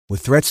With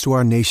threats to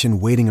our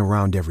nation waiting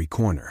around every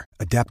corner,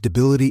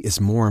 adaptability is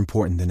more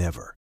important than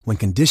ever. When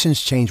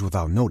conditions change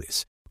without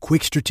notice,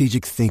 quick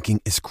strategic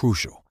thinking is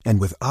crucial.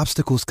 And with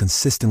obstacles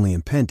consistently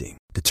impending,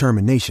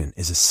 determination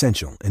is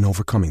essential in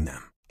overcoming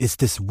them. It's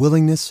this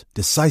willingness,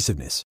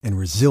 decisiveness, and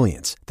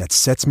resilience that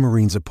sets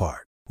Marines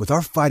apart. With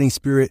our fighting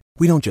spirit,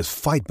 we don't just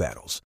fight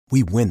battles,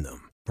 we win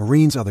them.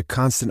 Marines are the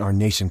constant our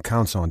nation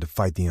counts on to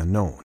fight the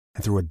unknown.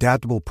 And through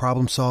adaptable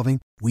problem solving,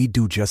 we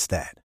do just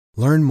that.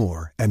 Learn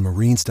more at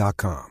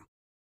marines.com.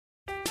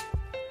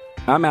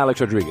 I'm Alex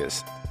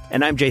Rodriguez.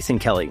 And I'm Jason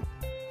Kelly.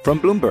 From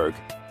Bloomberg,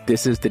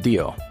 this is The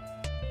Deal.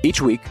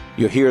 Each week,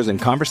 you'll hear us in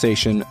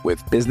conversation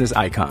with business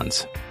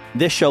icons.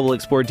 This show will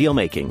explore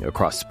deal-making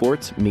across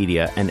sports,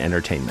 media, and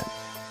entertainment.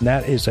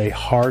 That is a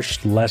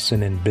harsh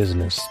lesson in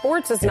business.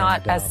 Sports is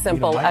not as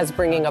simple as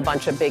bringing a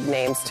bunch of big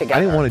names together. I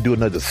didn't want to do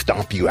another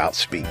stomp you out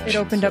speech. It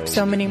opened up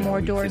so many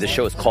more doors. The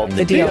show is called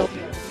The Deal.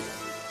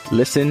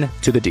 Listen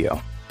to The Deal.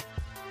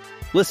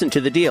 Listen to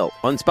The Deal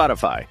on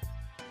Spotify.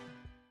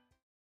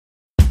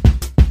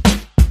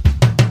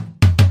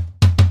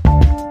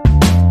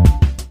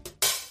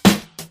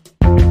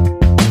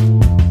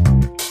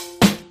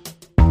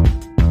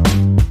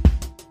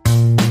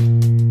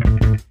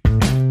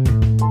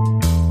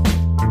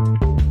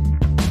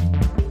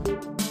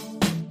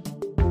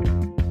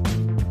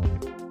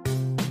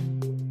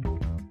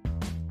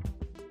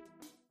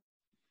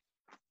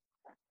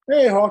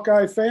 Hey,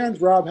 Hawkeye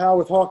fans. Rob Howe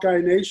with Hawkeye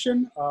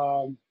Nation.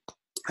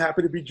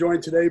 Happy to be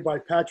joined today by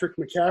Patrick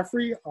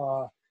McCaffrey,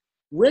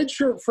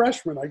 redshirt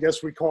freshman, I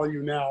guess we call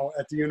you now,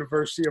 at the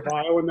University of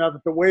Iowa, now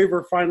that the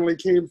waiver finally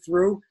came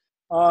through.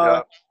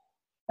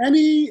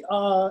 Any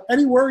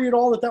worry at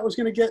all that was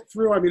going to get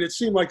through? I mean, it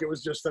seemed like it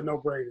was just a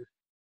no-brainer.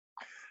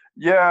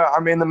 Yeah, I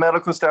mean, the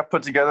medical staff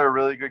put together a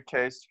really good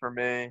case for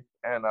me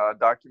and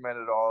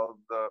documented all of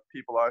the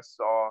people I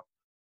saw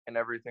and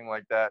everything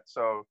like that.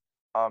 So,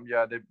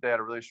 yeah, they had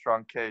a really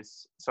strong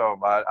case. So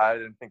I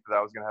didn't think that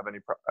I was going to have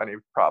any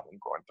problem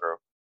going through.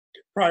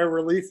 Prior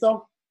relief,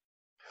 though?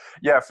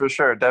 Yeah, for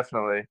sure,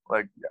 definitely.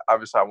 Like,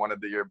 obviously, I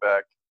wanted the year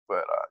back,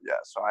 but yeah.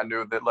 So I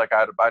knew that, like,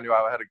 I knew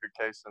I had a good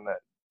case and that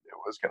it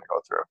was going to go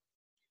through.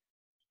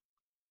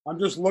 I'm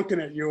just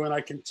looking at you, and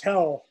I can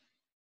tell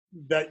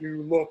that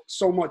you look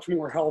so much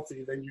more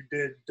healthy than you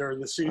did during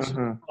the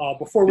season.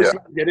 Before we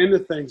get into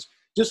things,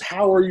 just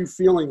how are you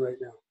feeling right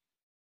now?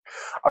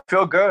 I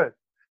feel good.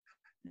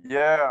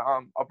 Yeah,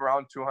 up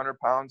around 200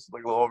 pounds,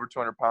 like a little over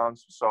 200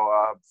 pounds. So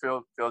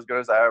feel as good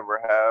as I ever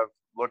have.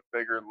 Look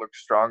bigger, look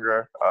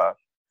stronger.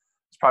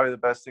 It's probably the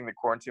best thing the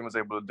quarantine was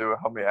able to do.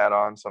 Help me add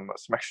on some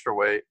extra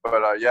weight.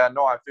 But yeah,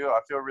 no, I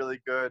feel really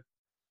good.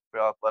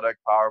 Feel athletic,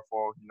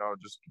 powerful. You know,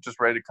 just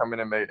ready to come in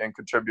and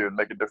contribute and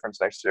make a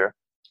difference next year.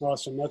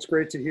 Awesome, that's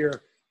great to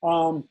hear.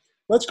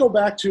 Let's go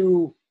back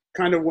to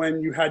kind of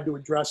when you had to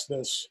address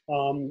this.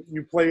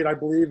 You played, I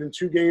believe, in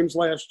 2 games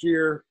last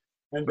year,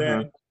 and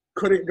then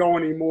couldn't go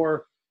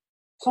anymore.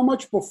 How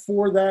much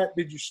before that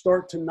did you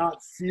start to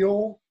not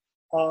feel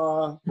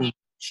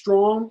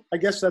strong? I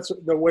guess that's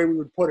the way we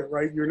would put it,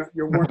 right? You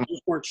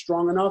just weren't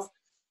strong enough.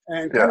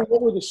 And kind of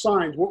what were the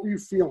signs? What were you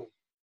feeling?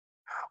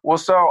 Well,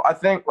 so I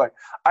think like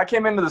I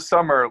came into the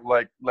summer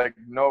like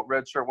no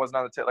red shirt wasn't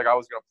on the table. Like I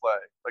was gonna play.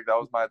 Like that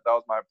was my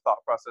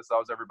thought process. That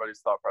was everybody's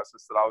thought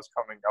process that I was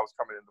coming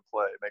into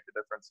play, make a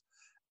difference.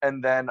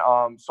 And then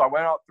so I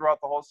went out throughout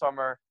the whole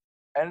summer.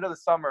 End of the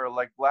summer,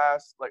 like I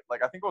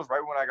think it was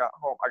right when I got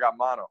home, I got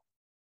mono.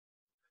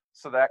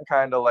 So that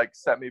kind of like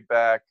set me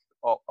back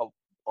a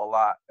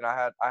lot. And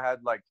I had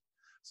like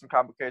some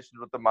complications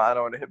with the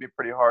mono, and it hit me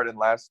pretty hard and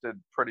lasted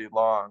pretty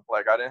long.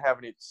 Like I didn't have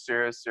any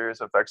serious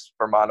effects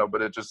for mono,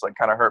 but it just like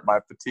kind of hurt my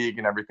fatigue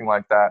and everything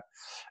like that.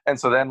 And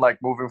so then like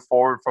moving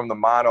forward from the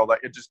mono, like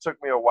it just took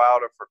me a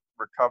while to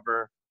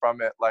recover from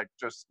it, like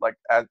just like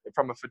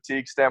from a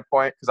fatigue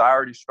standpoint, because I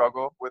already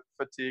struggle with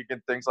fatigue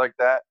and things like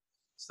that.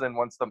 So then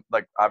once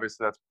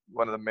obviously that's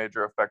one of the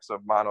major effects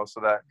of mono. So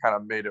that kind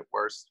of made it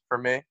worse for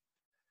me.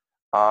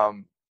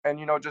 And,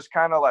 you know, just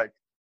kind of like,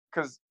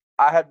 cause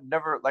I had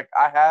never, like,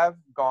 I have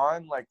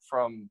gone like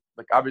from,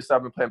 like, obviously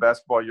I've been playing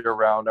basketball year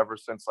round ever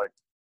since like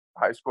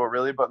high school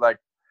really, but like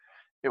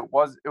it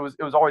was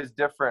always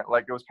different.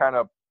 Like it was kind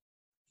of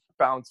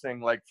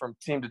bouncing like from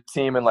team to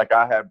team. And like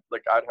I'd have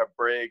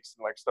breaks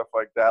and like stuff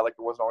like that. Like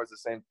it wasn't always the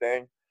same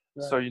thing.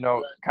 Right. So, you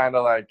know, kind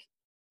of like,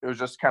 it was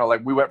just kind of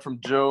like we went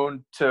from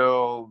June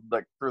till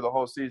like through the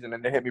whole season, and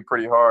it hit me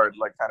pretty hard,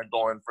 like kind of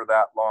going for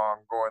that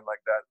long, going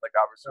like that, like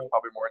obviously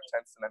probably more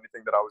intense than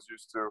anything that I was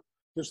used to.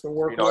 Just the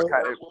work. You know,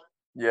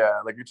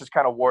 like it just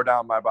kind of wore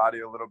down my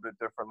body a little bit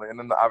differently. And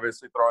then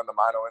obviously throwing the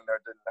mono in there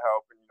didn't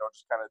help, and, you know,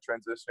 just kind of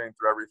transitioning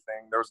through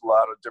everything. There was a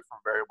lot of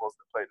different variables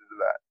that played into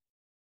that.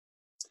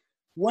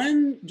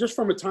 When, just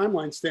from a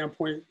timeline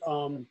standpoint,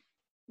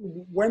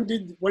 when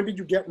did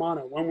you get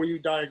mono? When were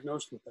you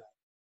diagnosed with that?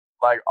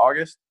 Like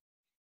August.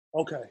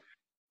 Okay.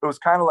 It was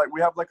kind of like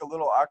we have like a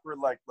little awkward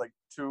like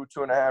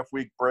 2.5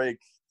 week break,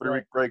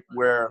 3-week break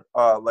where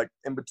like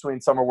in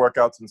between summer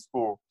workouts and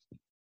school,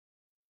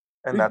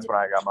 and that's when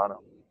I got mono.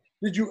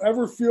 Did you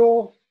ever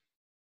feel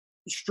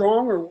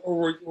strong,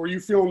 or were you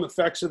feeling the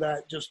effects of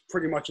that just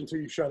pretty much until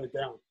you shut it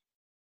down?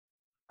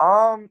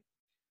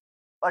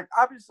 Like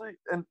obviously,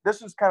 and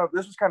this was kind of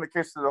the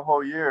case through the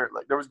whole year.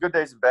 Like there was good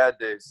days and bad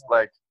days.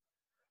 Like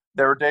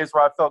there were days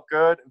where I felt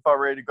good and felt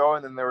ready to go,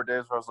 and then there were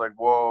days where I was like,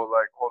 whoa,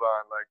 like hold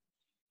on, like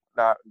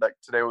not like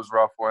today was a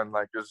rough one.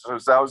 Like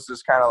that was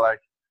just kind of like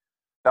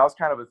that was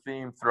kind of a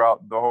theme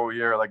throughout the whole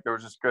year. Like there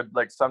was just good,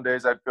 like some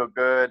days I'd feel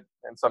good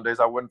and some days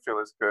I wouldn't feel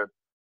as good.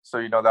 So,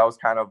 you know, that was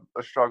kind of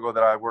a struggle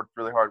that I worked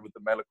really hard with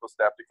the medical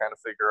staff to kind of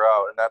figure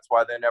out. And that's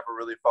why they never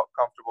really felt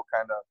comfortable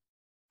kind of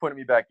putting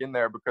me back in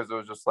there, because it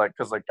was just like,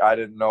 because like I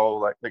didn't know,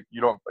 like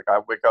you don't, like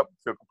I wake up and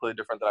feel completely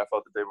different than I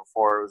felt the day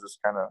before. It was just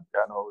kind of,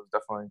 yeah, no, it was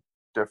definitely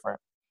different.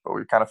 But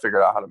we kind of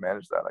figured out how to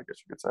manage that, I guess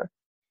you could say.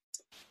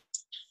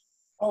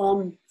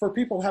 For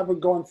people who haven't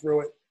gone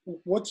through it,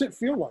 what's it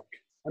feel like?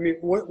 I mean,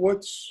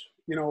 what's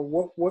you know,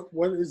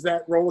 what is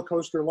that roller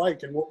coaster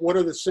like, and what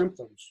are the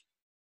symptoms?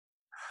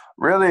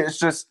 Really, it's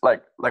just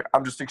like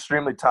I'm just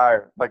extremely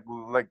tired, like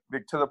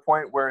to the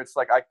point where it's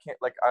like I can't,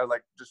 like I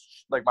like just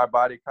like my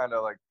body kind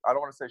of like, I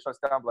don't want to say shuts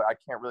down, but like, I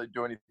can't really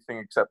do anything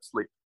except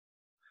sleep.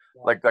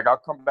 Wow. Like I'll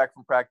come back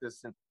from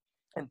practice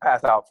and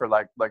pass out for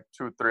like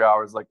 2 or 3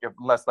 hours, like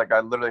unless like I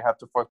literally have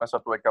to force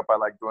myself to wake up by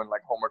like doing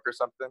like homework or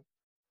something.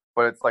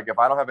 But it's like if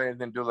I don't have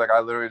anything to do, like I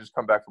literally just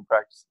come back from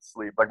practice and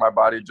sleep. Like my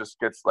body just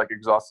gets like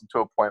exhausted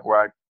to a point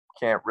where I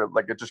can't really,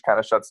 like it just kind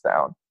of shuts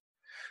down.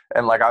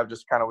 And like I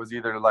just kind of was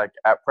either like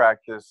at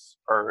practice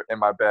or in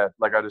my bed.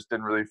 Like I just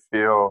didn't really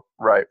feel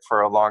right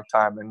for a long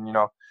time. And, you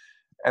know,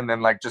 and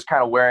then like just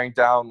kind of wearing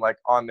down like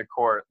on the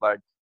court. Like,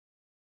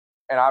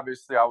 and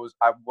obviously I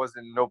was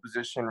in no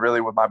position really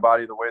with my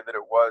body the way that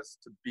it was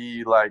to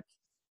be like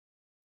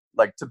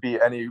to be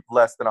any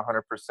less than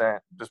 100%,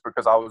 just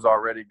because I was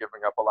already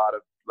giving up a lot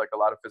of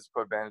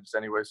physical advantages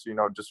anyway. So, you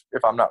know, just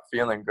if I'm not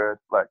feeling good,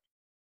 like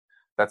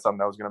that's something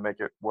that was going to make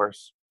it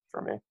worse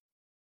for me.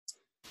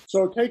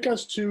 So take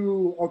us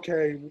to,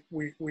 okay,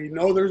 we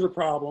know there's a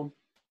problem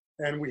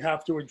and we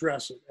have to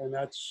address it. And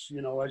that's,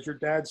 you know, as your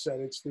dad said,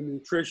 it's the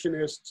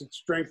nutritionists, it's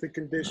strength and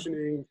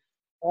conditioning,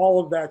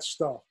 all of that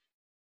stuff.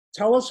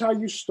 Tell us how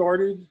you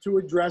started to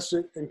address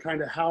it and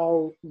kind of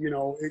how, you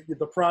know,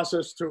 the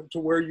process to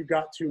where you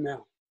got to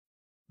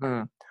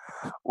now.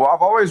 Well,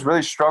 I've always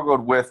really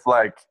struggled with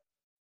like,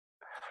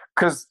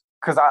 cause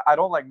I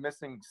don't like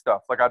missing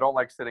stuff. Like I don't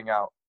like sitting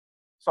out.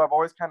 So I've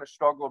always kind of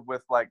struggled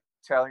with like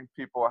telling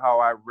people how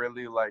I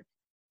really like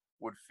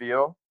would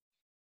feel,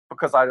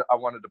 because I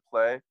wanted to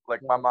play. Like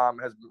my mom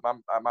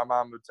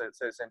would say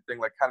the same thing,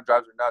 like kind of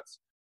drives her nuts.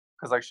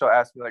 Cause like she'll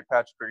ask me like,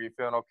 Patrick, are you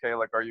feeling okay?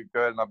 Like, are you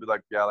good? And I'll be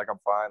like, yeah, like I'm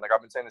fine. Like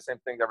I've been saying the same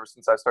thing ever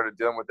since I started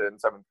dealing with it in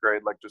 7th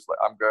grade. Like just like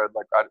I'm good.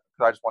 Like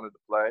I just wanted to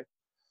play.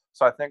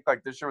 So I think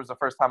like this year was the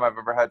first time I've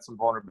ever had some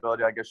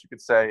vulnerability, I guess you could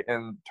say,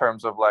 in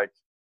terms of like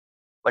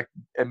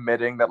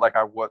admitting that like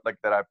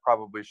that I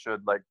probably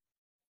should like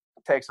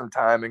take some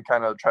time and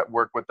kind of try to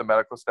work with the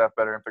medical staff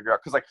better and figure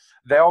out, because like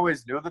they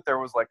always knew that there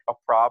was like a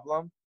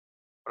problem,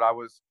 but I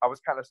was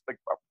kind of like,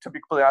 to be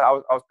clear, I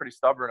was pretty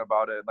stubborn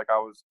about it. Like I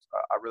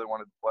really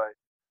wanted to play.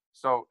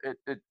 So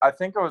I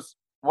think it was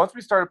once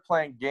we started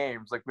playing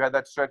games, like we had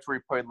that stretch where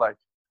we played like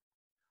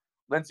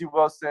Lindsey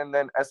Wilson,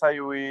 then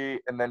SIUE,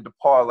 and then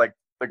DePaul like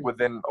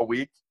within a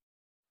week.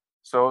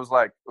 So it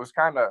was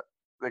kind of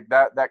like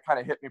that kind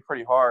of hit me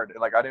pretty hard.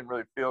 And like I didn't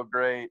really feel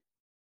great.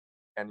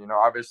 And, you know,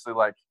 obviously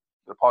like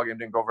the DePaul game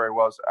didn't go very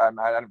well. So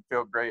I didn't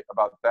feel great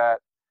about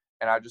that.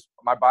 And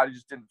my body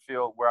just didn't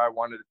feel where I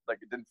wanted it. Like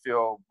it didn't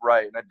feel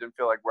right. And I didn't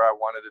feel like where I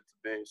wanted it to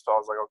be. So I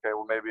was like, okay,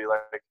 well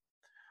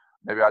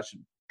maybe I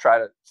should try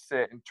to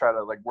sit and try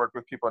to like work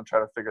with people and try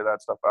to figure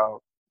that stuff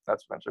out.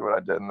 That's eventually what I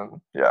did.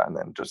 And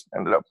then just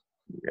ended up,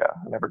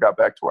 I never got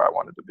back to where I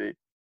wanted to be.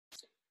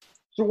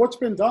 So what's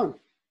been done?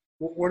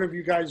 What have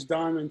you guys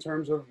done in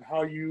terms of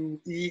how you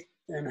eat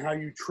and how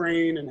you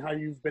train and how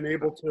you've been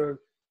able to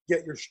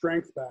get your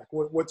strength back?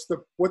 What's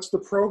the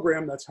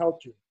program that's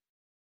helped you?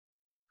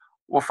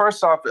 Well,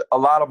 first off, a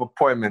lot of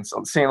appointments.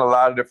 I'm seeing a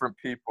lot of different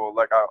people.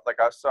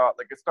 I saw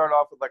it started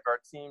off with like our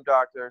team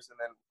doctors, and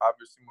then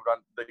obviously moved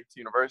on to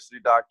university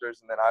doctors,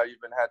 and then I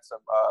even had some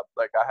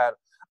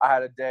I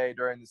had a day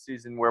during the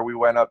season where we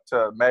went up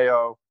to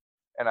Mayo,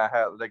 and I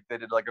had they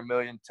did like 1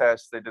 million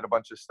tests. They did a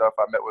bunch of stuff.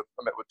 I met with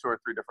 2 or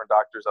 3 different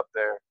doctors up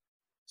there.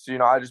 So, you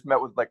know, I just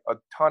met with like a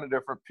ton of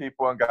different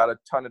people and got a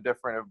ton of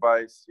different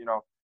advice. You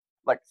know,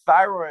 like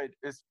thyroid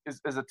is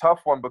a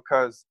tough one,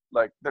 because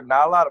like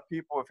not a lot of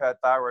people have had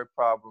thyroid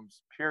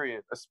problems,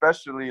 period,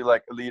 especially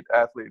like elite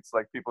athletes,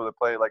 like people that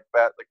play like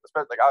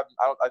especially like I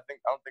don't think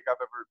I've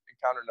ever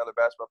encountered another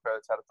basketball player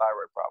that's had a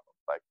thyroid problem.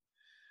 Like,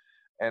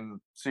 and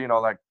so, you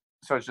know, like,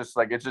 so it's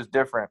just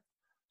different.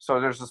 So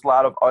there's just a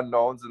lot of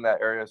unknowns in that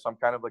area. So I'm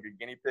kind of like a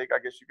guinea pig, I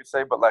guess you could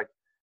say. But like,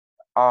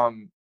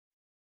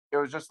 it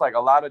was just like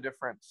a lot of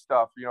different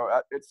stuff. You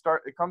know,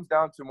 it comes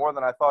down to more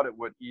than I thought it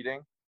would,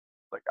 eating.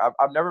 Like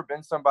I've never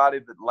been somebody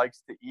that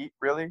likes to eat,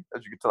 really.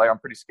 As you can tell, like I'm a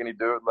pretty skinny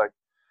dude. Like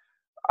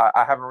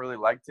I haven't really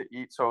liked to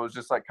eat. So it was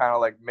just like kind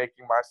of like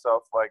making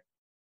myself like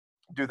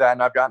do that.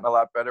 And I've gotten a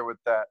lot better with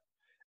that.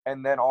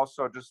 And then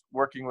also just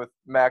working with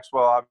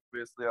Maxwell,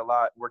 obviously a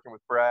lot, working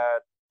with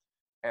Brad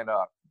and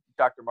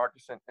Dr.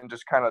 Markuson, and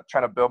just kind of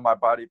trying to build my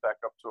body back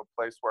up to a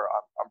place where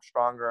I'm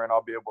stronger and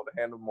I'll be able to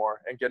handle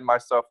more and getting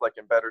myself like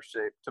in better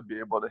shape to be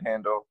able to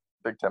handle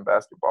Big Ten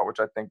basketball, which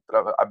I think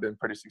that I've been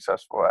pretty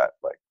successful at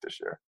like this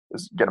year,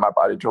 is getting my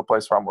body to a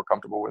place where I'm more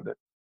comfortable with it.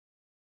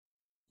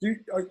 Do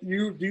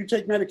you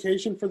take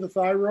medication for the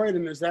thyroid,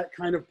 and is that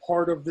kind of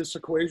part of this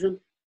equation?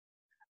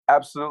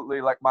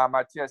 Absolutely. Like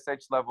my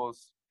TSH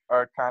levels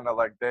are kind of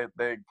like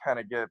they kind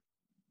of get,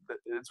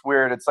 it's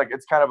weird. It's like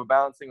it's kind of a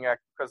balancing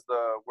act because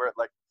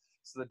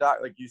so the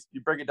like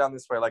you break it down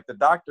this way, like the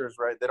doctors,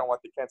 right, they don't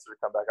want the cancer to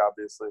come back,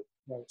 obviously.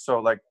 Right. So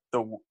like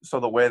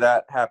the way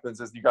that happens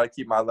is you got to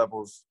keep my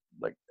levels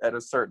like at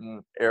a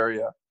certain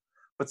area,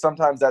 but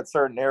sometimes that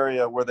certain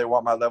area where they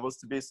want my levels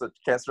to be so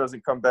cancer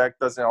doesn't come back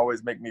doesn't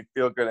always make me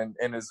feel good,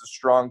 and is a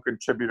strong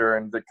contributor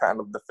in the kind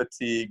of the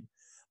fatigue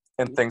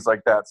and things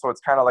like that. So it's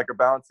kind of like a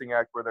balancing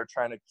act where they're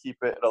trying to keep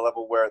it at a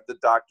level where the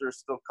doctor's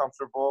still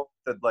comfortable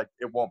that like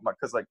it won't,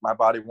 because like my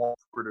body won't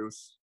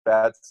produce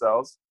bad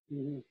cells.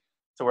 Mm-hmm.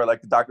 So where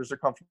like the doctors are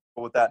comfortable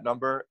with that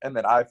number, and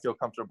then I feel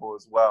comfortable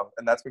as well.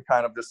 And that's been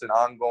kind of just an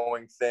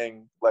ongoing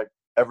thing, like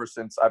ever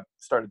since I've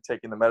started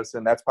taking the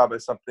medicine. That's probably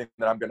something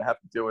that I'm going to have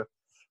to deal with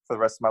for the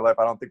rest of my life.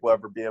 I don't think we'll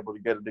ever be able to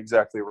get it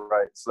exactly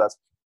right.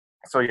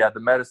 So yeah, the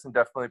medicine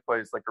definitely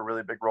plays like a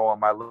really big role on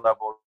my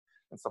level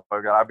and stuff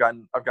like that. I've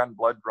gotten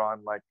blood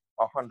drawn like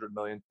 100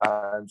 million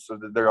times, so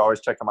they're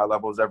always checking my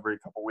levels every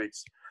couple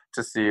weeks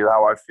to see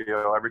how I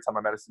feel every time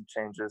my medicine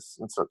changes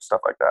and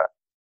stuff like that.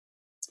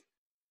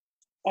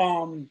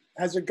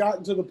 Has it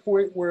gotten to the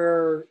point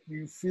where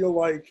you feel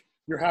like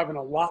you're having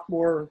a lot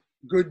more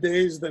good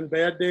days than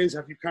bad days?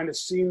 Have you kind of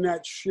seen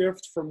that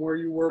shift from where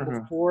you were mm-hmm.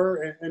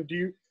 before? And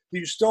do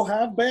you still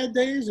have bad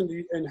days? And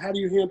how do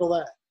you handle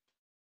that?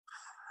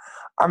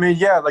 I mean,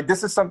 yeah, like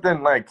this is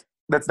something like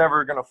that's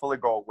never going to fully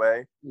go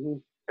away. Mm-hmm.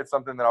 It's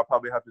something that I'll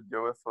probably have to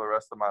deal with for the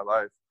rest of my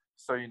life.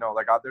 So,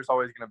 like there's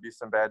always going to be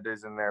some bad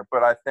days in there.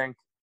 But I think,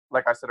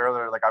 like I said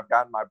earlier, like I've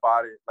gotten my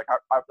body, like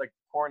I've like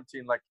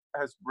quarantine, like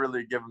has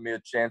really given me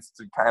a chance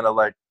to kind of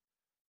like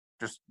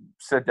just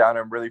sit down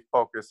and really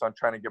focus on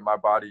trying to get my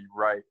body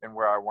right and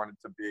where I want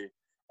it to be.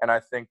 And I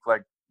think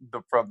like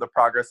from the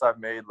progress I've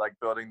made, like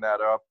building that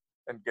up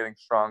and getting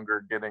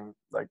stronger, getting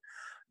like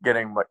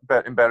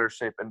in better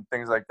shape and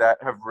things like that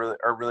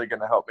are really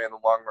going to help me in the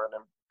long run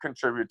and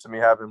contribute to me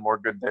having more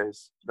good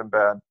days than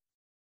bad.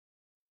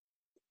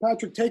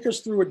 Patrick, take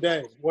us through a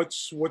day.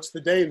 What's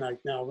the day like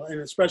now, and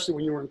especially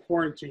when you were in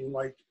quarantine,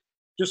 like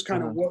just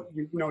kind of what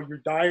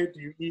your diet.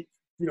 Do you eat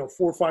 4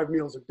 or 5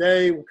 meals a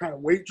day? What kind of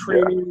weight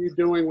training are you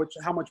doing?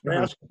 How much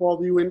basketball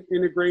do you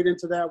integrate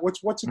into that?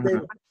 What's a day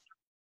like?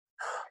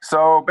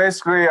 So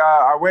basically,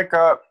 I wake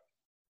up.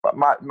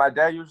 My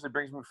dad usually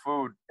brings me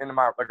food into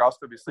my, like I'll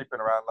still be sleeping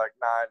around like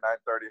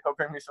 9:30. He'll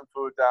bring me some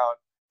food down,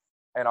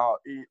 and I'll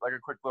eat like a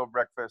quick little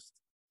breakfast.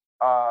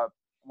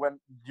 When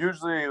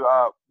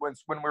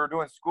we were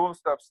doing school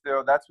stuff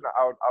still, that's when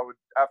I would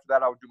after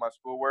that I would do my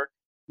schoolwork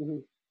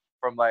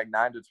from like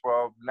 9 to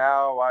 12.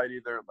 Now I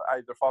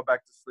either fall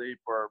back to sleep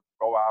or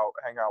go out,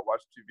 hang out,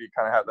 watch TV,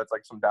 kind of have that's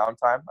like some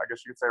downtime, I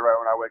guess you could say, right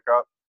when I wake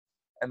up.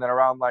 And then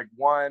around like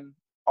 1,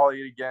 I'll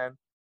eat again.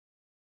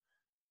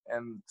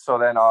 And so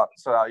then I'll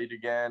eat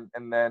again,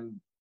 and then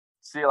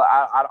see, like,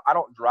 I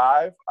don't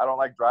drive. I don't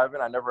like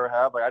driving. I never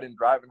have. Like I didn't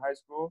drive in high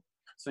school.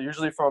 So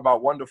usually from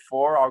about 1 to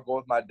 4, I'll go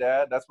with my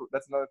dad. That's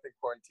another thing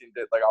quarantine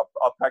did. Like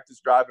I'll practice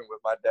driving with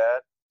my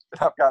dad.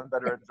 I've gotten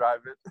better at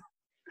driving,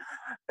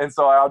 and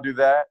so I'll do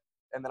that,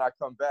 and then I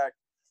come back,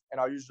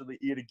 and I'll usually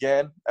eat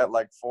again at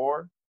like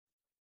 4,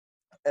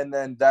 and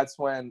then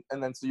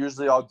so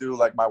usually I'll do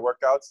like my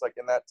workouts like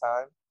in that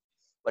time,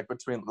 like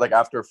between like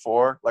after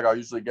 4, like I'll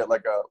usually get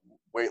like a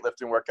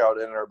weightlifting workout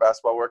in or a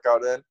basketball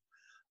workout in.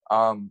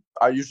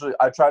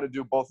 I try to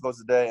do both of those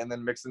a day, and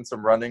then mix in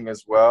some running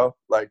as well,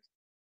 like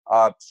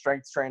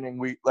strength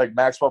training. Like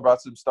Maxwell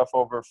brought some stuff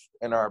over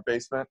in our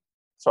basement,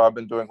 so I've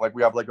been doing like,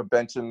 we have like a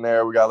bench in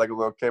there, we got like a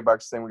little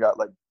K-box thing, we got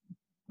like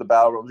the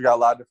battle rope, we got a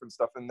lot of different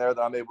stuff in there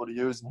that I'm able to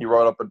use, and he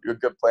wrote up a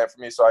good plan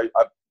for me. So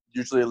I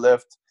usually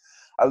lift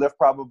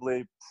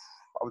probably,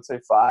 I would say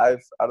 5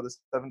 out of the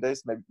 7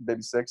 days,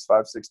 maybe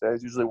 5, 6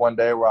 days, usually 1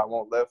 day where I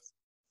won't lift.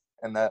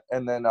 And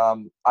then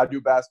I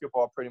do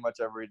basketball pretty much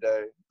every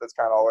day. That's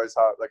kind of always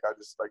how, like, I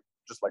just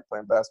like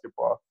playing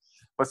basketball.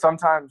 But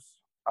sometimes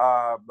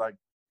like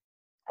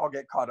I'll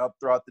get caught up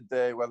throughout the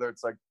day, whether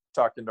it's like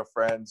talking to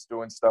friends,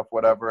 doing stuff,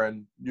 whatever.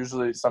 And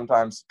usually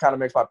sometimes kind of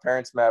makes my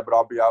parents mad, but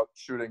I'll be out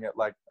shooting at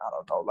like, I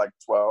don't know, like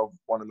 12,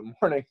 1 in the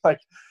morning. Like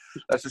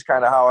that's just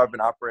kind of how I've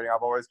been operating.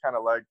 I've always kind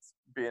of liked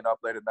being up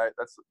late at night.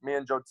 That's me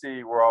and Joe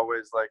T. We're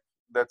always like,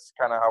 that's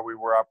kind of how we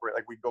were operating.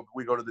 Like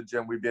we go to the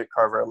gym, we be at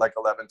Carver at like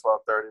 11,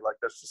 12:30. Like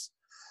that's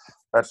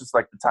just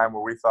like the time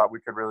where we thought we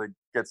could really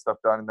get stuff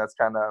done. And that's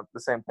kind of the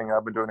same thing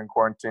I've been doing in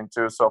quarantine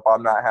too. So if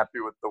I'm not happy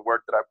with the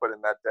work that I put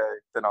in that day,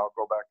 then I'll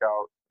go back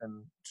out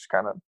and just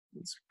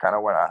it's kind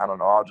of when I don't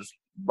know, I'll just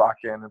lock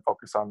in and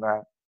focus on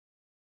that.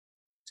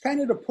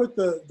 kind of to put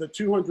the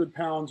 200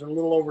 pounds or a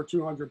little over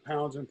 200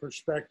 pounds in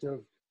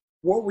perspective.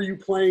 What were you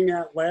playing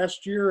at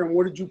last year, and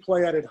what did you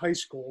play at high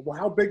school? Well,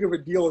 how big of a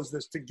deal is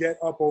this to get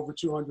up over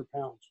 200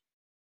 pounds?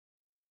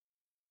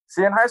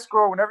 See, in high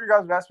school, whenever you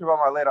guys would ask me about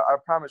my weight, I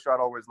promise you I'd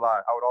always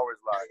lie. I would always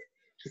lie.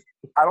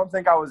 I don't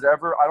think I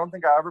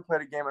ever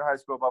played a game in high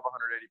school above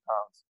 180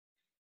 pounds.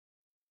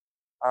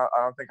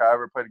 I don't think I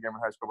ever played a game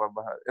in high school above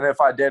 100. And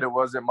if I did, it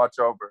wasn't much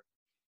over.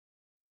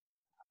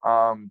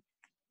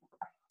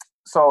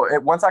 So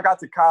once I got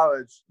to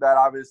college, that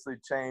obviously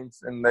changed,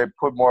 and they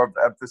put more of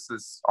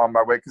emphasis on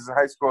my weight. Because in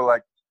high school,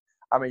 I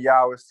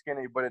was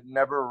skinny, but it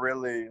never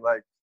really,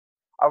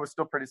 I was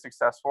still pretty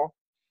successful.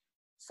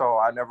 So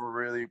I never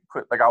really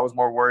I was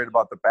more worried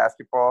about the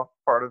basketball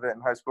part of it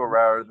in high school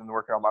rather than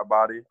working on my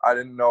body. I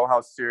didn't know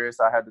how serious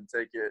I had to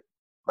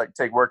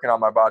take working on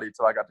my body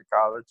until I got to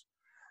college.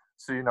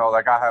 So,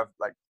 I have,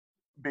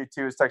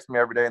 BT was texting me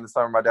every day in the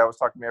summer. My dad was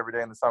talking to me every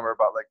day in the summer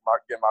about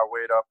getting my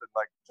weight up and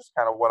just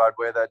kind of what I'd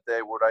weigh that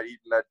day, what I'd eat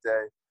in that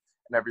day,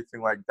 and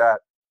everything like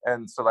that.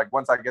 And so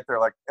once I get there,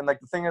 the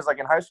thing is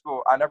in high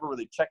school, I never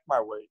really checked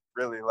my weight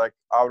really.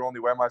 I would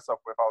only weigh myself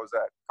if I was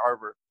at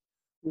Carver.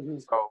 Mm-hmm.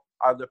 So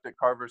I lifted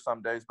Carver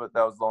some days, but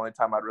that was the only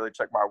time I'd really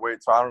check my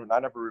weight. So I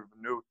never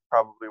even knew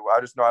probably. I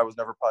just know I was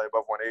never probably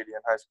above 180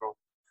 in high school.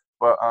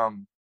 But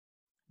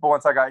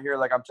once I got here,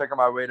 I'm checking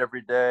my weight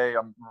every day.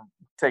 I'm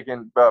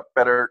taking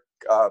better,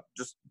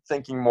 just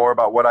thinking more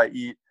about what I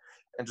eat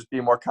and just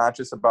being more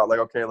conscious about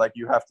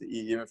you have to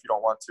eat even if you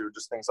don't want to,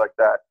 just things like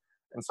that.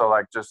 And so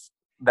just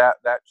that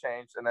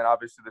changed. And then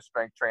obviously the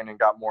strength training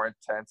got more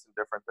intense and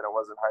different than it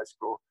was in high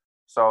school.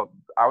 So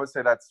I would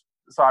say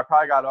so I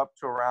probably got up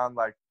to around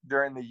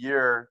during the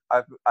year,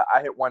 I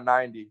hit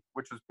 190,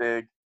 which was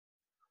big.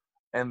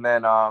 And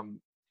then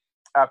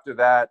after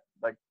that,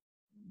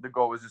 the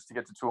goal was just to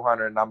get to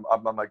 200, and I'm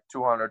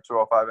 200,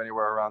 205,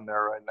 anywhere around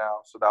there right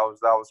now. So that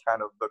was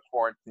kind of the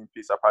quarantine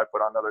piece. I probably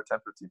put on another 10,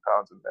 15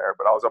 pounds in there,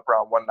 but I was up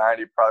around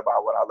 190 probably by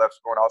when I left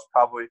school, and I was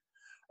probably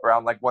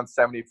around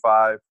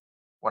 175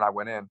 when I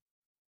went in.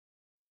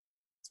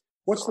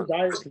 What's the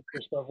diet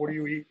consist of? What do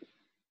you eat?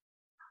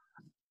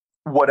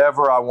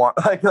 Whatever I want,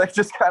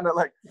 just kind of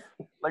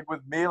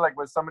with me,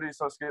 with somebody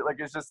so skinny,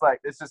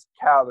 it's just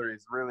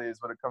calories really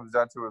is what it comes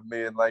down to with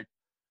me. And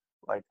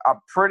I'm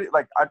pretty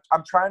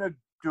I'm trying to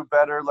do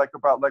better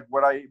about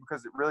what I eat,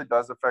 because it really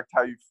does affect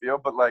how you feel.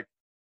 But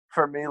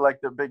for me,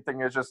 the big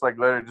thing is just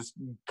literally just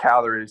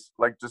calories,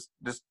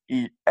 just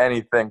eat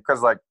anything,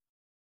 because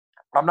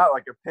I'm not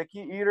a picky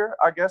eater,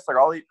 I guess.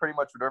 I'll eat pretty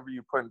much whatever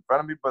you put in front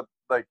of me, but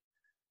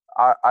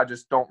I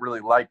just don't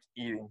really like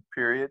eating,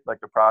 period,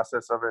 the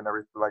process of it and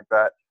everything like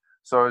that.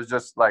 So it's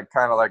just I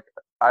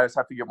just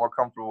have to get more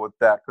comfortable with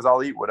that, because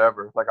I'll eat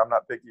whatever. I'm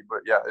not picky, but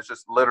yeah, it's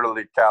just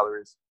literally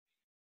calories.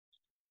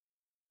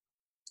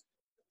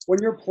 When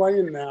you're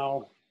playing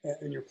now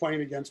and you're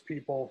playing against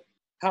people,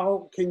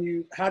 how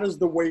does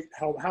the weight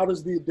help? How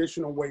does the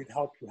additional weight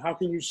help you? How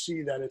can you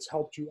see that it's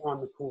helped you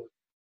on the court?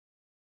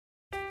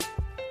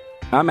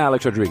 I'm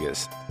Alex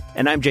Rodriguez.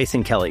 And I'm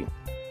Jason Kelly.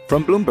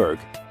 From Bloomberg,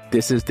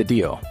 this is The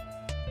Deal.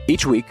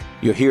 Each week,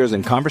 you'll hear us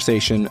in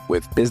conversation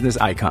with business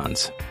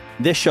icons.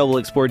 This show will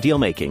explore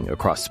deal-making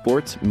across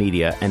sports,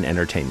 media, and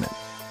entertainment.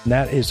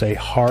 That is a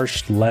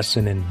harsh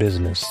lesson in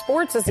business.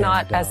 Sports is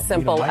not as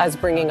simple as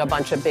bringing a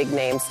bunch of big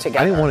names together.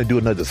 I didn't want to do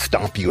another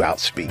stomp you out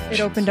speech. It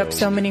opened up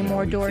so many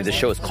more doors. The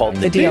show is called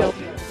The Deal.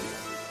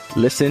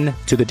 Listen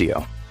to The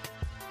Deal.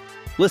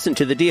 Listen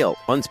to The Deal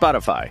on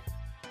Spotify.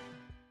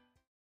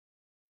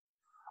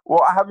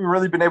 Well, I haven't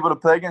really been able to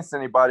play against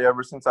anybody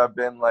ever since I've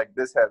been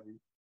this heavy.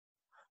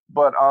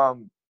 But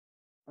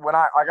when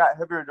I got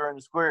heavier during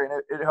the school year,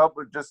 and it helped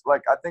with just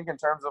I think in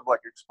terms of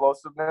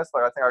explosiveness,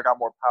 I think I got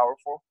more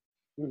powerful.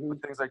 Mm-hmm.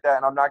 Things like that,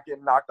 and I'm not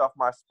getting knocked off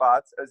my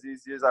spots as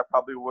easy as I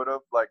probably would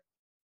have,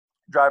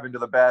 driving to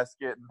the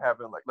basket and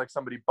having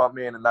somebody bump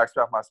me in and knocks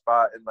me off my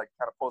spot and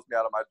kind of pulls me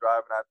out of my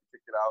drive and I have to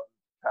kick it out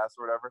and pass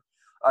or whatever.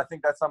 I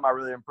think that's something I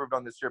really improved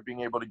on this year,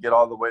 being able to get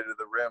all the way to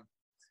the rim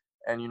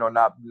and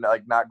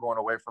not going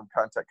away from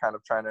contact, kind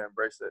of trying to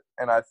embrace it.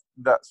 And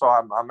so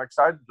I'm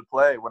excited to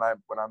play when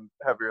I'm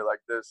heavier like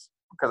this,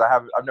 because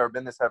I've never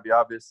been this heavy,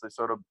 obviously,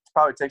 so it'll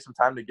probably take some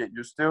time to get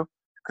used to,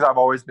 because I've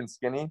always been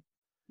skinny.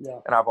 Yeah.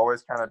 And I've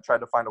always kind of tried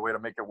to find a way to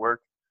make it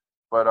work.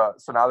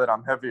 But so now that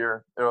I'm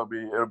heavier, it'll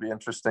be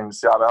interesting to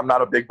see. I'm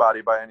not a big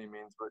body by any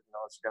means, but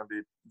it's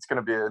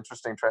gonna be an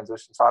interesting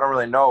transition. So I don't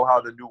really know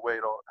how the new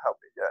weight will help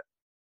me yet,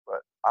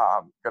 but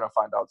I'm gonna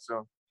find out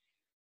soon.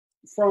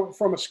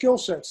 From a skill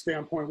set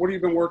standpoint, what have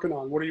you been working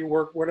on? What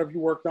have you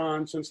worked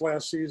on since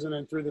last season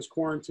and through this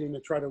quarantine to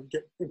try to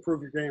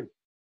improve your game?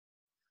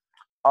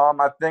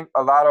 I think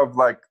a lot of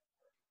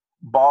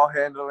ball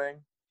handling,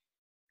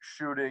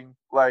 shooting,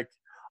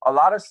 a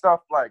lot of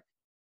stuff,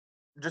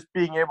 just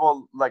being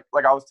able, I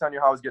was telling you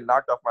how I was getting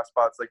knocked off my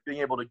spots,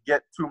 being able to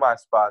get to my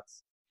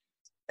spots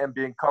and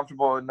being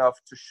comfortable enough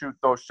to shoot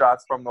those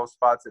shots from those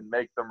spots and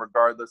make them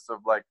regardless of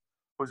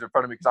who's in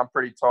front of me, because I'm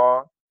pretty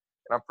tall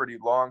and I'm pretty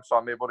long, so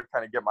I'm able to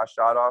kind of get my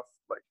shot off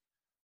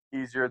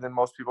easier than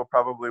most people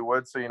probably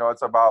would. So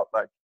it's about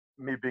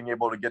me being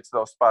able to get to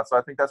those spots. So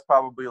I think that's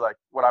probably like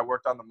what I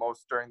worked on the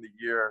most during the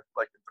year,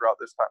 like throughout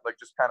this time, like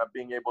just kind of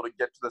being able to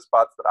get to the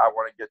spots that I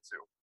want to get to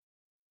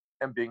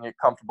and being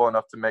comfortable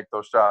enough to make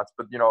those shots.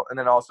 But, and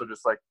then also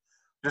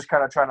just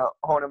kind of trying to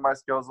hone in my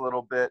skills a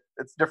little bit.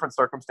 It's different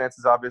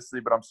circumstances,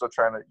 obviously, but I'm still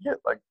trying to get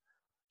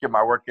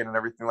my work in and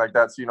everything like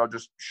that. So,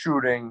 just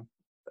shooting,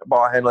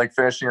 ball handling,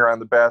 finishing around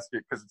the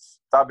basket, because it's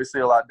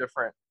obviously a lot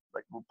different.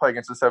 Like, we play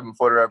against a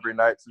 7-footer every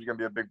night, so you're going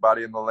to be a big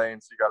body in the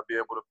lane. So you got to be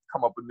able to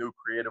come up with new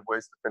creative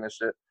ways to finish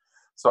it.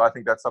 So I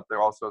think that's something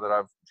also that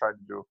I've tried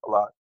to do a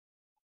lot.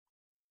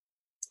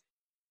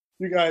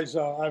 You guys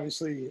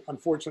obviously,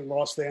 unfortunately,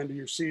 lost the end of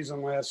your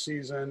season last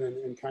season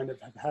and kind of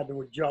have had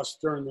to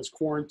adjust during this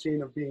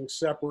quarantine of being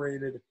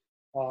separated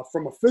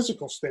from a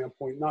physical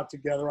standpoint, not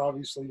together.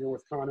 Obviously, you're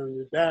with Connor and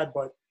your dad,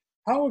 but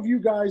how have you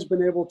guys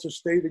been able to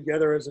stay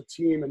together as a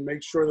team and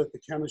make sure that the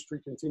chemistry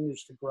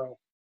continues to grow?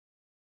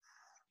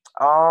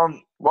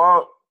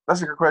 Well,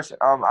 that's a good question.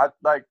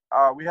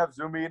 We have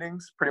Zoom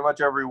meetings pretty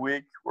much every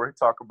week where we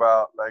talk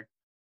about like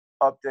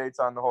updates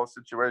on the whole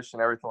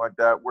situation, everything like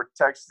that. We're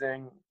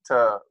texting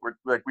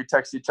we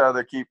text each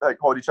other,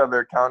 hold each other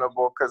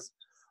accountable, because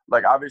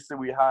like obviously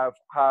we have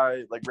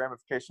high like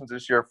ramifications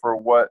this year for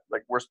what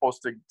like we're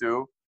supposed to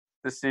do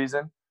this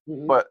season,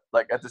 but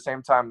like at the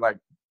same time, like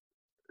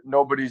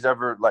nobody's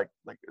ever like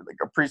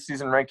a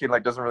preseason ranking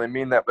like doesn't really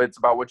mean that, but it's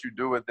about what you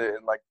do with it.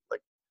 And like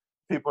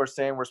people are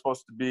saying we're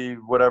supposed to be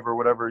whatever,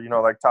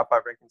 like top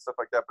 5 ranking, stuff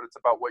like that, but it's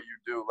about what you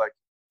do. Like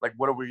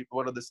what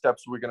are the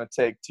steps we're going to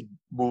take to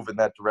move in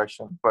that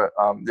direction? But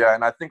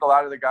and I think a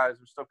lot of the guys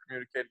are still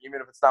communicating,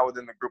 even if it's not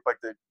within the group, like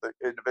the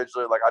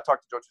individually. Like I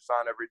talk to Joe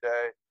Toussaint every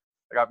day,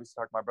 like obviously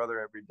talk to my brother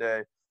every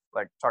day,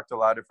 like talk to a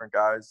lot of different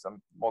guys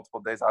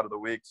multiple days out of the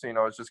week. So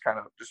it's just kind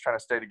of just trying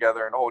to stay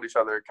together and hold each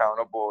other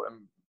accountable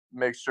and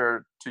make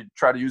sure to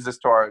try to use this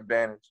to our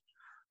advantage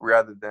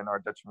rather than our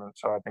detriment.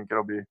 So I think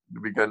it'll be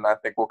good, and I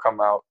think we'll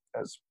come out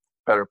as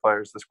better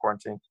players this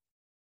quarantine.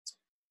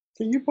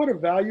 Can you put a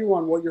value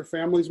on what your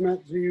family's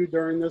meant to you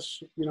during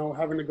this,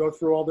 having to go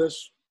through all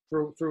this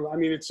through, I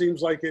mean, it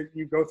seems like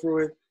you go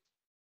through it,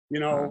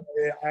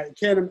 I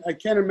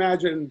can't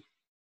imagine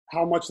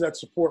how much that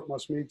support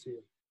must mean to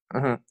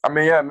you. I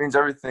mean, yeah, it means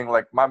everything.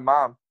 Like my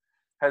mom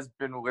has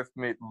been with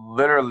me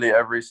literally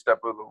every step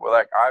of the way.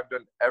 Like I've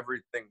done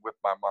everything with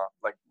my mom,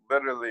 like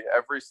literally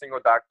every single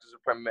doctor's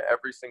appointment,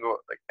 every single,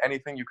 like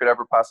anything you could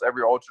ever possibly,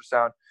 every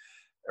ultrasound,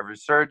 every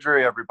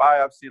surgery, every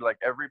biopsy, like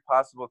every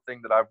possible thing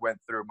that I've went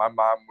through, my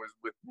mom was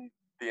with me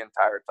the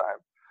entire time.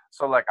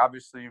 So like,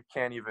 obviously you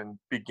can't even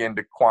begin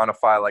to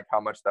quantify like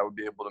how much that would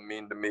be able to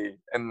mean to me,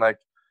 and like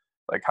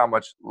how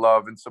much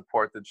love and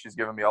support that she's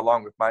given me,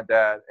 along with my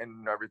dad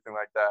and everything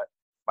like that.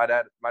 My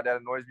dad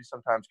annoys me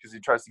sometimes because he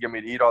tries to get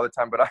me to eat all the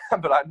time, but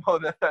I know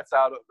that that's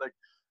out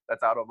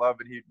of love,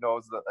 and he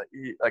knows that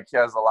he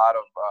has a lot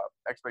of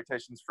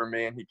expectations for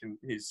me, and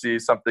he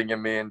sees something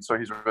in me, and so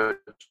he's really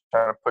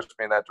trying to push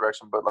me in that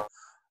direction. But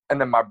and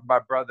then my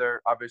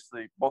brother,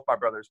 obviously, both my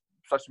brothers,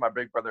 especially my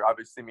big brother,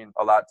 obviously mean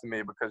a lot to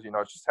me, because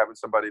it's just having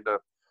somebody to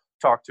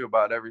talk to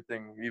about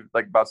everything,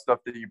 like about stuff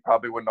that you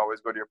probably wouldn't always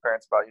go to your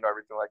parents about,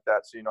 everything like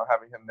that. So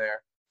having him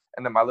there.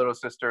 And then my little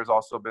sister has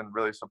also been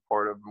really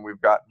supportive, and we've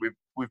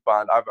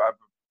bonded. I've a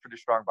pretty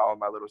strong bond with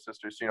my little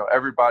sister. So,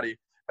 everybody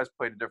has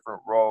played a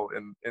different role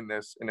in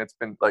this, and it's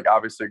been like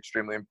obviously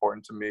extremely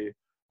important to me,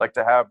 like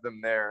to have them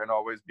there and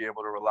always be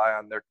able to rely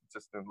on their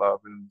consistent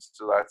love. And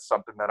so that's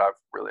something that I've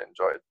really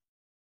enjoyed.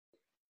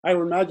 I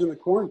would imagine the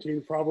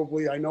quarantine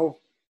probably, I know,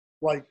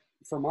 like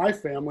for my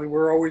family,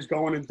 we're always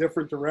going in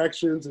different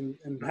directions, and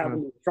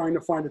trying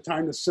to find a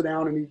time to sit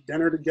down and eat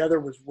dinner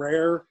together was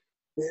rare.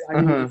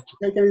 I mean, if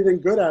you take anything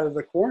good out of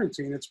the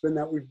quarantine, it's been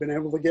that we've been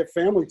able to get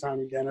family time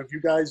again. Have you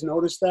guys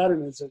noticed that,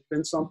 and has it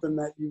been something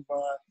that you've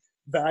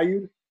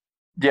valued?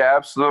 Yeah,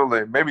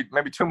 absolutely.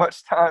 Maybe too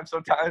much time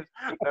sometimes,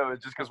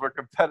 just because we're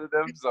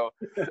competitive. So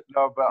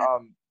no, but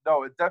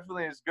no, it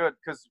definitely is good,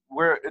 because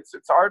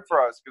it's hard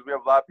for us because we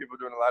have a lot of people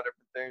doing a lot of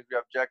different things. We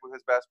have Jack with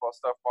his basketball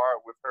stuff, Mara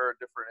with her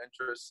different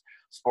interests,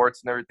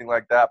 sports and everything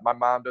like that. My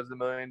mom does a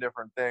million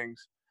different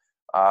things.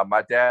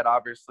 My dad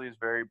obviously is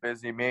very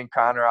busy. Me and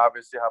Connor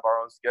obviously have our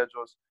own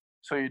schedules.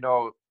 So,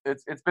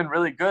 it's been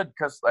really good,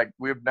 because like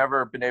we've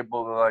never been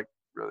able to like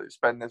really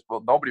spend this,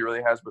 well, nobody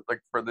really has, but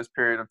like for this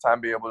period of time,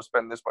 be able to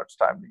spend this much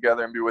time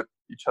together and be with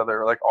each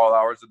other like all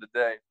hours of the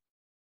day.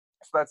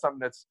 So that's something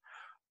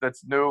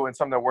that's new and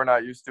something that we're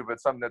not used to, but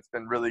something that's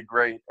been really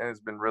great, and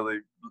it's been really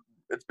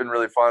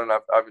fun, and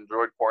I've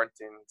enjoyed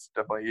quarantine. It's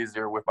definitely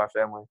easier with my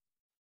family.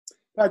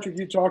 Patrick,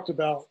 you talked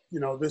about,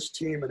 this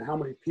team and how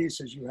many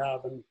pieces you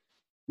have, and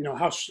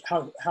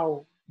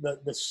how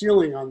the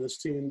ceiling on this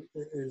team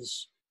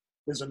is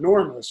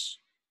enormous.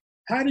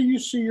 How do you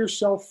see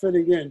yourself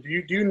fitting in?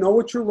 Do you know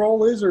what your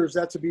role is, or is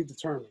that to be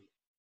determined?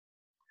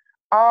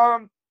 I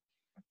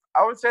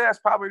would say that's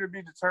probably to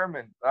be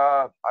determined.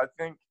 I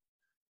think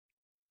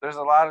there's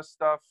a lot of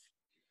stuff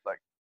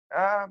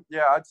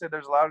I'd say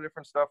there's a lot of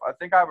different stuff. I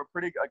think I have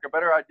a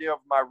better idea of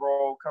my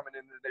role coming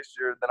into this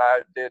year than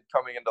I did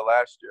coming into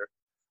last year.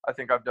 I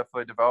think I've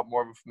definitely developed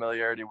more of a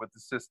familiarity with the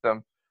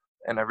system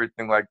and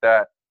everything like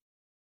that.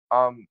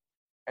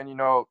 And, you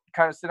know,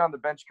 kind of sit on the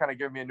bench kind of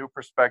give me a new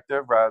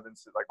perspective rather than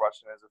sit, like,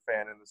 watching as a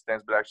fan in the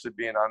stands, but actually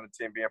being on the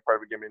team, being part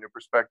of it, give me a new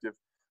perspective.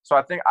 So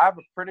I think I have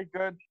a pretty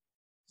good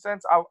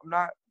sense. I'm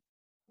not,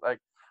 like,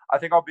 I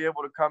think I'll be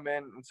able to come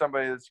in and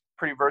somebody that's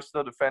pretty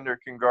versatile defender,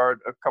 can guard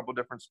a couple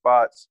different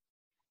spots,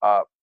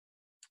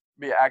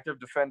 be an active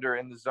defender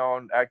in the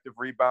zone, active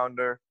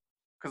rebounder,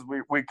 because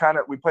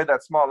we played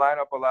that small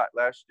lineup a lot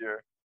last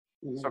year.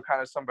 Mm-hmm. So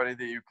kind of somebody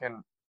that you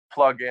can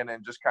plug in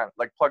and just kind of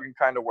like plug in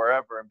kind of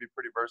wherever and be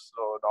pretty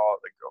versatile in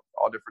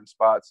all different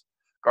spots,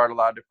 guard a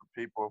lot of different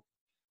people,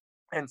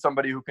 and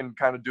somebody who can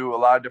kind of do a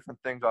lot of different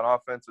things on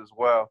offense as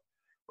well,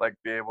 like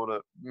be able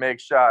to make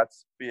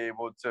shots, be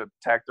able to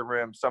attack the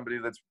rim. Somebody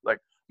that's like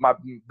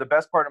the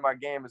best part of my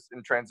game is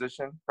in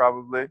transition,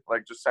 probably,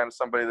 like just kind of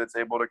somebody that's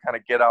able to kind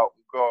of get out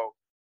and go,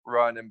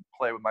 run and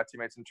play with my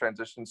teammates in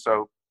transition.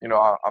 So, you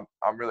know,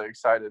 I'm really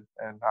excited,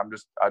 and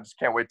I just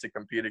can't wait to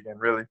compete again,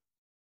 really.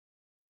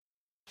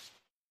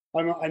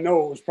 I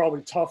know it was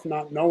probably tough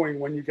not knowing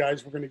when you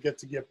guys were going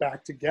to get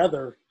back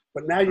together,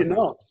 but now you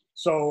know.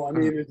 So, I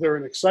mean, is there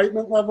an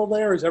excitement level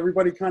there? Is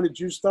everybody kind of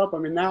juiced up? I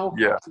mean, now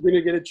you're going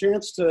to get a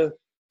chance to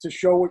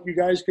show what you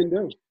guys can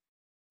do.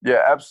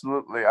 Yeah,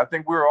 absolutely. I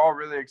think we're all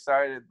really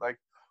excited. Like,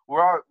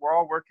 we're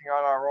all working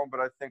on our own, but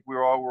I think we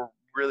were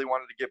really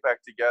wanted to get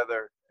back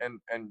together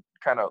and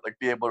kind of like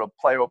be able to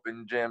play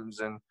open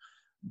gyms and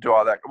do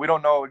all that. We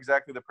don't know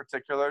exactly the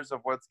particulars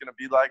of what it's going to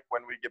be like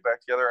when we get back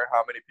together and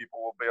how many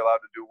people will be allowed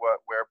to do what,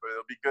 where, but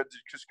it'll be good to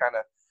just kind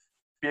of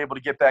be able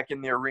to get back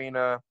in the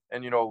arena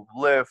and, you know,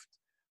 lift,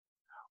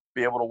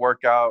 be able to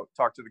work out,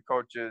 talk to the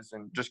coaches,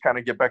 and just kind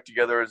of get back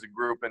together as a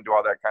group and do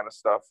all that kind of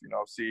stuff, you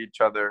know, see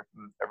each other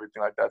and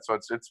everything like that. So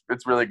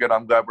it's really good.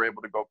 I'm glad we're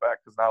able to go back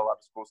because not a lot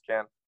of schools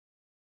can.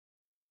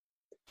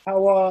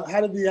 How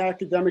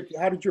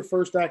did your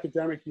first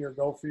academic year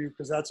go for you?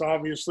 Because that's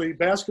obviously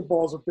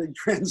basketball is a big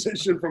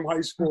transition from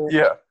high school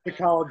to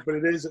college, but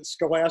it is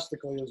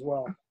scholastically as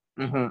well.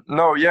 Mm-hmm.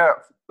 No, yeah.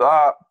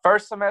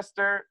 First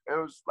semester, it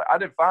was I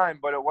did fine,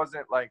 but it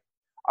wasn't like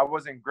I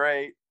wasn't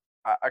great.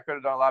 I could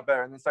have done a lot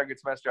better. And then second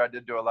semester, I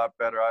did do a lot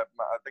better. I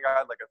think I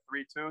had like a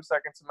 3.2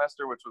 second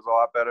semester, which was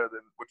better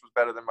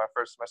than my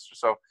first semester.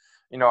 So,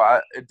 you know,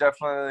 it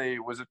definitely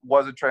was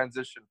a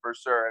transition for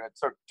sure. And it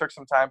took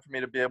some time for me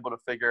to be able to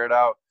figure it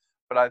out.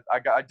 But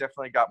I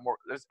definitely got more,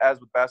 as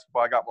with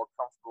basketball, I got more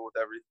comfortable with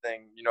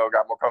everything, you know,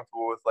 got more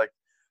comfortable with like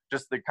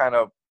just the kind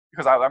of,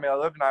 because I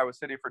lived in Iowa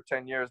City for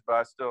 10 years, but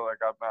I still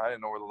I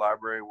didn't know where the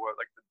library was,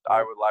 like the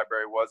Iowa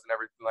library was and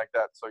everything like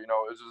that. So, you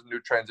know, it was just a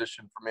new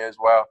transition for me as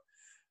well.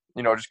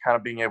 You know, just kind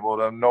of being able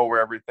to know where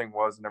everything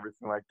was and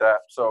everything like that.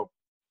 So,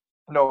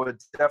 no,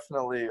 it's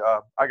definitely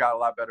I got a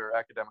lot better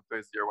academically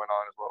as the year went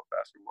on as well with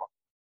basketball.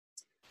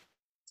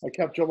 I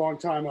kept you a long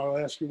time. I'll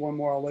ask you one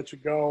more. I'll let you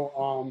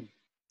go.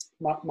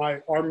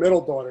 Our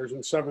middle daughter's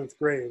in 7th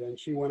grade, and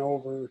she went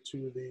over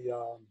to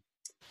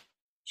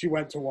she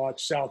went to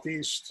watch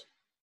Southeast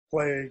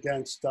play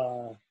against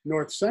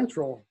North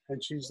Central,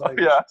 and she's like,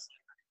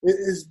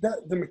 is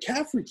that the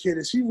McCaffrey kid?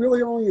 Is he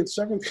really only in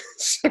 7th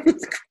grade?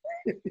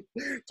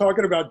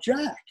 Talking about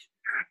Jack.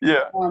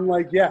 Yeah. I'm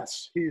like,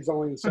 yes, he's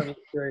only in 7th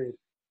grade.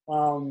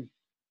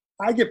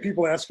 I get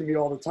people asking me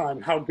all the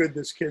time how good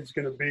this kid's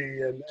going to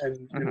be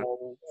and you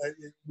know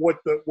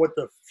what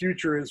the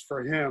future is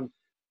for him.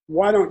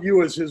 Why don't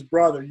you, as his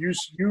brother,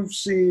 you've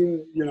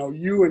seen, you know,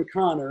 you and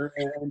Connor,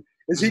 and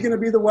is he going to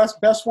be the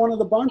best one of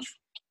the bunch?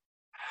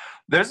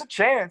 There's a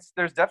chance.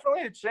 There's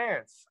definitely a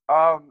chance.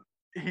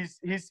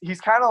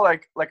 He's kind of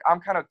like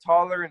I'm kind of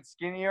taller and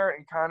skinnier,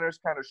 and Connor's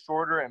kind of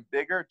shorter and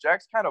bigger.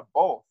 Jack's kind of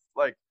both.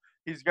 Like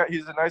he's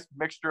a nice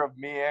mixture of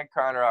me and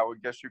Connor, I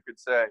would guess you could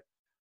say.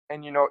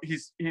 And you know,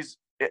 he's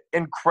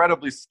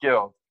incredibly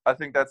skilled. I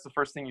think that's the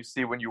first thing you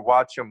see when you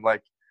watch him.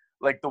 Like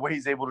the way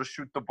he's able to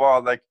shoot the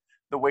ball, like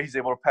the way he's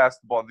able to pass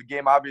the ball. The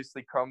game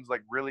obviously comes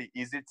like really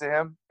easy to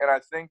him. And I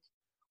think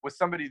with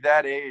somebody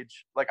that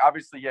age, like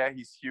obviously, yeah,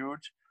 he's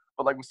huge.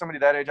 But like with somebody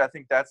that age, I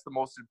think that's the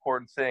most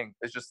important thing.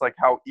 Is just like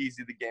how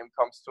easy the game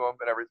comes to him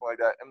and everything like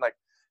that. And like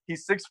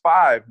he's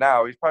 6'5"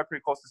 now. He's probably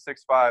pretty close to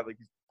 6'5". Like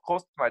he's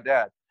close to my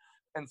dad.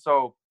 And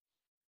so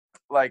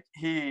like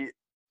he's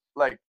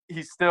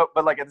still,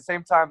 but like at the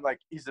same time, like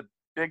he's a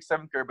big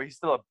 7th grader, but he's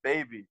still a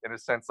baby in a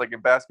sense, like in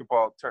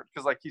basketball terms,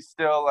 because like he's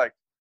still like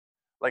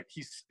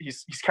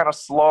he's kind of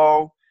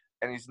slow.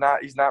 And he's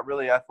not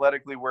really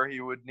athletically where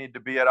he would need to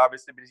be at,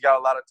 obviously, but he's got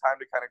a lot of time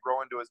to kind of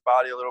grow into his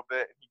body a little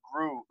bit.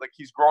 And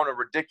he's grown a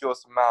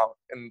ridiculous amount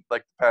in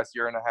like the past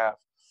year and a half.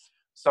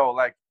 So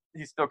like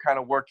he's still kind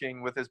of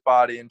working with his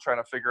body and trying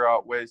to figure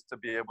out ways to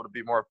be able to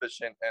be more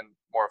efficient and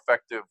more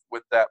effective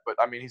with that. But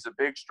I mean, he's a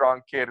big,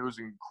 strong kid who's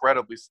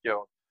incredibly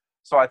skilled.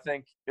 So I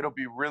think it'll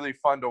be really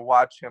fun to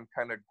watch him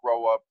kind of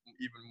grow up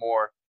even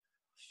more.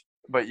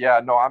 But yeah,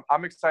 no,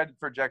 I'm excited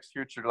for Jack's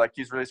future. Like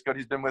he's really good.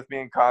 He's been with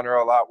me and Connor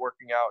a lot,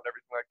 working out and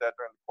everything like that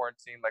during the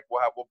quarantine. Like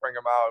we'll bring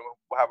him out and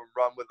we'll have him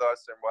run with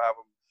us, and we'll have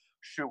him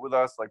shoot with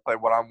us, like play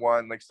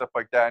one-on-one, like stuff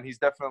like that. And he's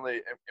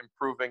definitely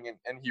improving,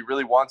 and he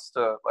really wants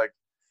to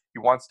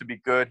be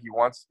good. He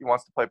wants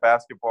to play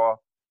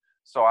basketball.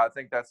 So I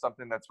think that's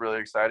something that's really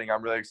exciting.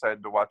 I'm really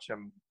excited to watch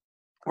him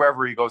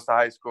wherever he goes to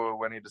high school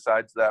when he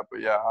decides that.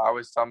 But yeah, I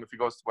always tell him if he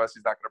goes to West,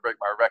 he's not going to break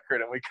my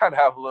record. And we kind of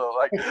have a little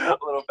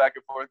back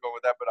and forth going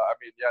with that. But I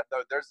mean, yeah,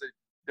 no,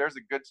 there's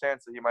a good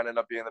chance that he might end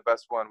up being the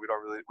best one.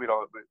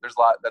 There's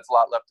a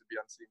lot left to be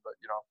unseen,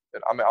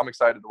 but I'm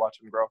excited to watch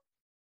him grow.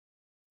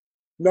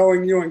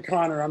 Knowing you and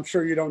Connor, I'm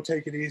sure you don't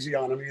take it easy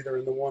on him either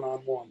in the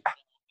one-on-one.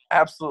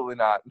 Absolutely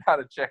not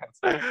a chance.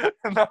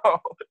 No,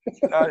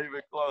 not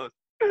even close.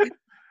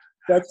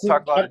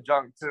 Talk about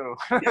junk too.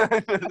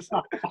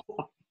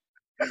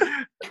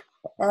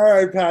 All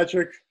right,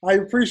 Patrick. I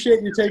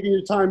appreciate you taking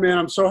your time, man.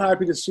 I'm so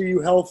happy to see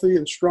you healthy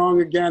and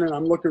strong again, and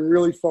I'm looking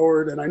really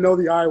forward. And I know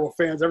the Iowa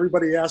fans,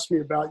 everybody asks me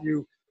about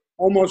you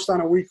almost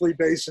on a weekly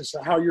basis,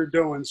 how you're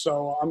doing.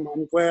 So I'm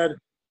glad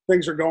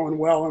things are going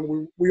well,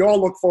 and we all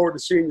look forward to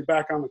seeing you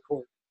back on the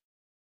court.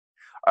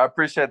 I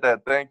appreciate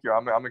that. Thank you.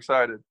 I'm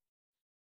excited.